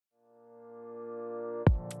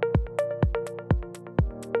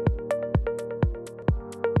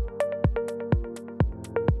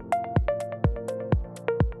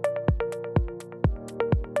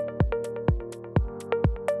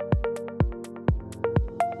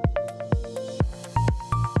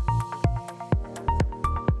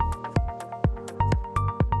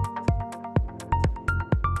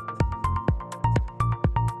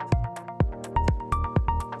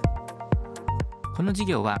の授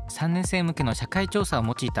業は3年生向けの社会調査を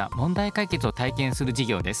用いた問題解決を体験する授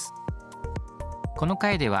業です。この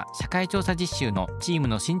回では社会調査実習のチーム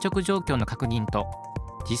の進捗状況の確認と、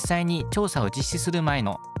実際に調査を実施する前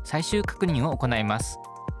の最終確認を行います。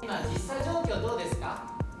今実際状況どうですか、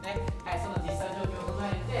ね、はい、その実際状況を踏ま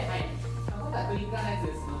えて、はい、今度はクリッカーのやつ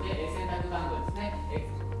ですので、選択番号ですね、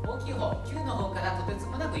大きい方9の方からとてつ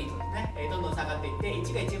もなくいいとですね、どんどん下がっていって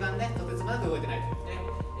1が一番ねとてつもなく動いてないとですね、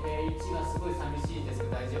1はすごい寂しいんですけ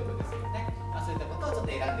ど大丈夫ですよね、そういったことをちょっと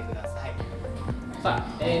選んでください。さあ、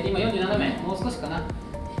今47名、もう少しかな。や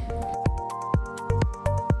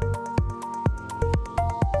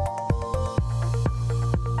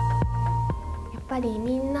っぱり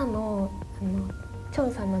みんなの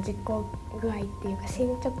調査の実行具合っていうか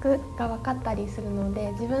進捗が分かったりするの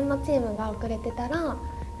で、自分のチームが遅れてたらな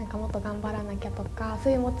んかもっと頑張らなきゃとか、そ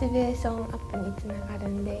ういうモチベーションアップにつながる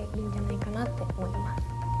んでいいんじゃないかなって思います。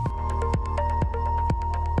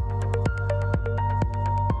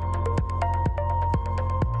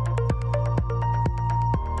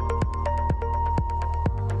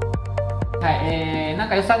はい、なん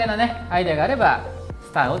か良さげなねアイデアがあれば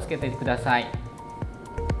スターをつけてください。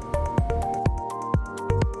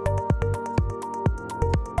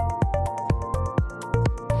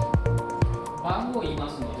番号を言いま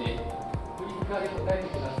すので、クリッカーで答えて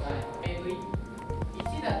ください。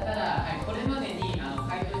1だったら、はい、これまでに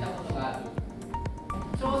回答したことがある。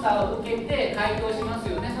調査を受けて回答します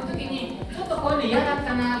よね。その時に、ちょっとこういうの嫌だっ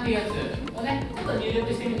たなっていうやつをね、ちょっと入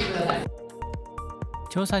力してみてください。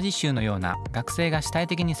調査実習のような学生が主体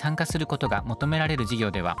的に参加することが求められる授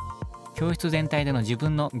業では、教室全体での自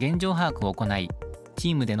分の現状把握を行い、チ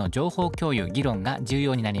ームでの情報共有・議論が重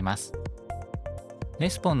要になります。レ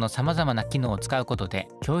スポンのさまざまな機能を使うことで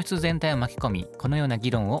教室全体を巻き込み、このような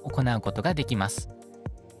議論を行うことができます。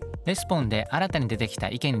レスポンで新たに出てきた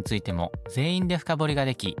意見についても全員で深掘りが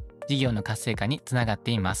でき、授業の活性化につながっ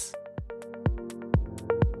ています。